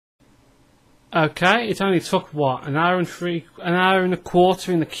Okay, it only took what, an hour and a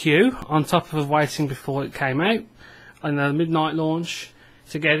quarter in the queue on top of waiting before it came out on the midnight launch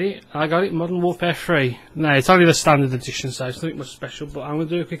to get it. I got it, Modern Warfare 3. No, it's only the standard edition, so it's nothing much special, but I'm going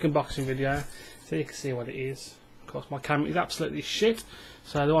to do a quick unboxing video so you can see what it is. Of course, my camera is absolutely shit,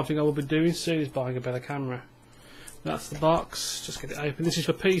 so the one thing I will be doing soon is buying a better camera. That's the box, just get it open. This is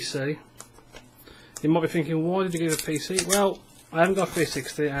for PC. You might be thinking, why did you get a PC? Well, I haven't got a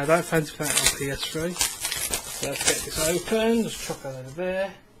 360 and I don't fancy playing it on PS3. So let's get this open, just chuck that over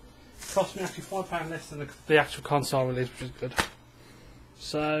there. Cost me actually £5 less than the actual console release, which is good.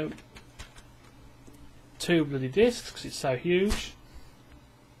 So, 2 bloody discs because it's so huge.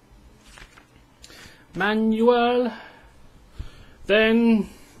 Manual. Then,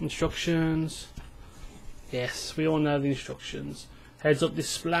 instructions. Yes, we all know the instructions. Heads up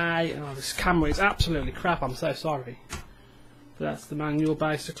display. Oh, this camera is absolutely crap, I'm so sorry. But that's the manual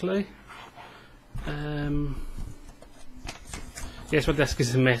basically. Yes, my desk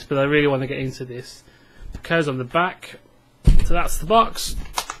is a mess, but I really want to get into this. It goes on the back. So that's the box.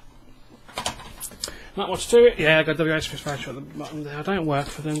 Not much to it. Yeah, I got WH Special at the bottom there. I don't work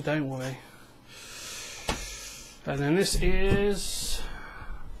for them, don't worry. And then this is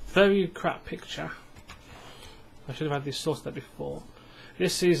very crap picture. I should have had this sorted out before.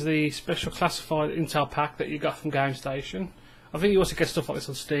 This is the special classified Intel pack that you got from GameStation. I think you also get stuff like this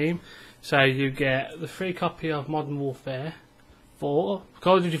on Steam. So you get the free copy of Modern Warfare 4,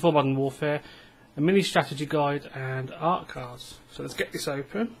 Call of Duty 4 Modern Warfare, a mini strategy guide, and art cards. So let's get this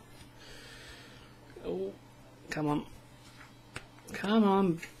open. Oh, come on. Come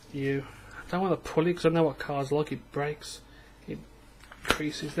on, you. I don't want to pull it because I know what cards like. It breaks. It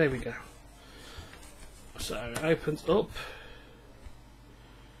creases. There we go. So it opens up.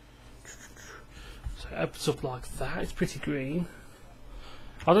 So it opens up like that. It's pretty green.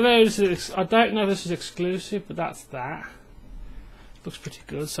 I don't know. I don't know if this is exclusive, but that's that. Looks pretty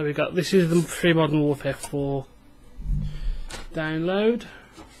good. So we got this is the free Modern Warfare 4 download.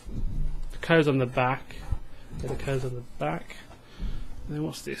 The code's on the back. Yeah, the code's on the back. And then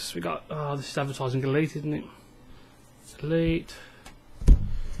what's this? We got this is advertising delete, isn't it? Delete.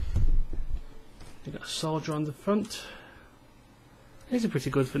 You got a soldier on the front. These are pretty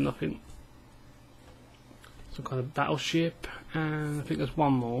good for nothing. Some kind of battleship, and I think there's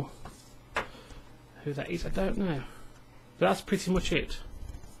one more. Who that is, I don't know. But that's pretty much it.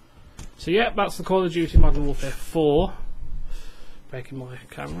 So yeah, that's the Call of Duty Modern Warfare 4. Breaking my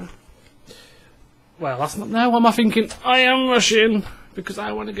camera. Well, that's not. Now what am I thinking? I am rushing because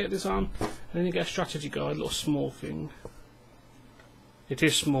I want to get this on. And then you get a strategy guide, a little small thing. It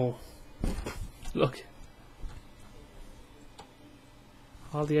is small. Look.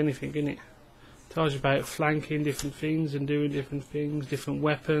 Hardly anything in it. Tells you about flanking different things and doing different things, different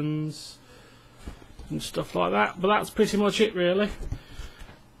weapons and stuff like that. But that's pretty much it, really.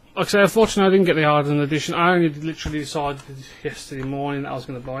 Like I say, unfortunately I didn't get the Hardened edition. I only literally decided yesterday morning that I was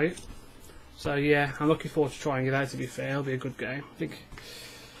going to buy it. So yeah, I'm looking forward to trying it out, to be fair. It'll be a good game, I think.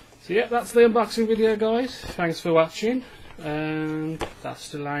 So yeah, that's the unboxing video, guys. Thanks for watching. And that's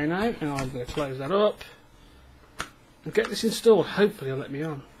still laying out, and I'm going to close that up and get this installed. Hopefully it'll let me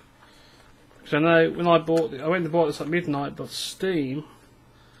on. Because I know when I bought it, I went to buy this at midnight, but Steam,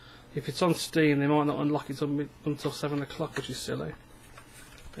 if it's on Steam, they might not unlock it until 7 o'clock, which is silly.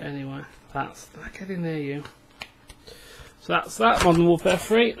 But anyway, that's that. Get in there, you. So that's that, Modern Warfare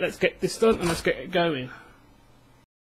 3. Let's get this done and let's get it going.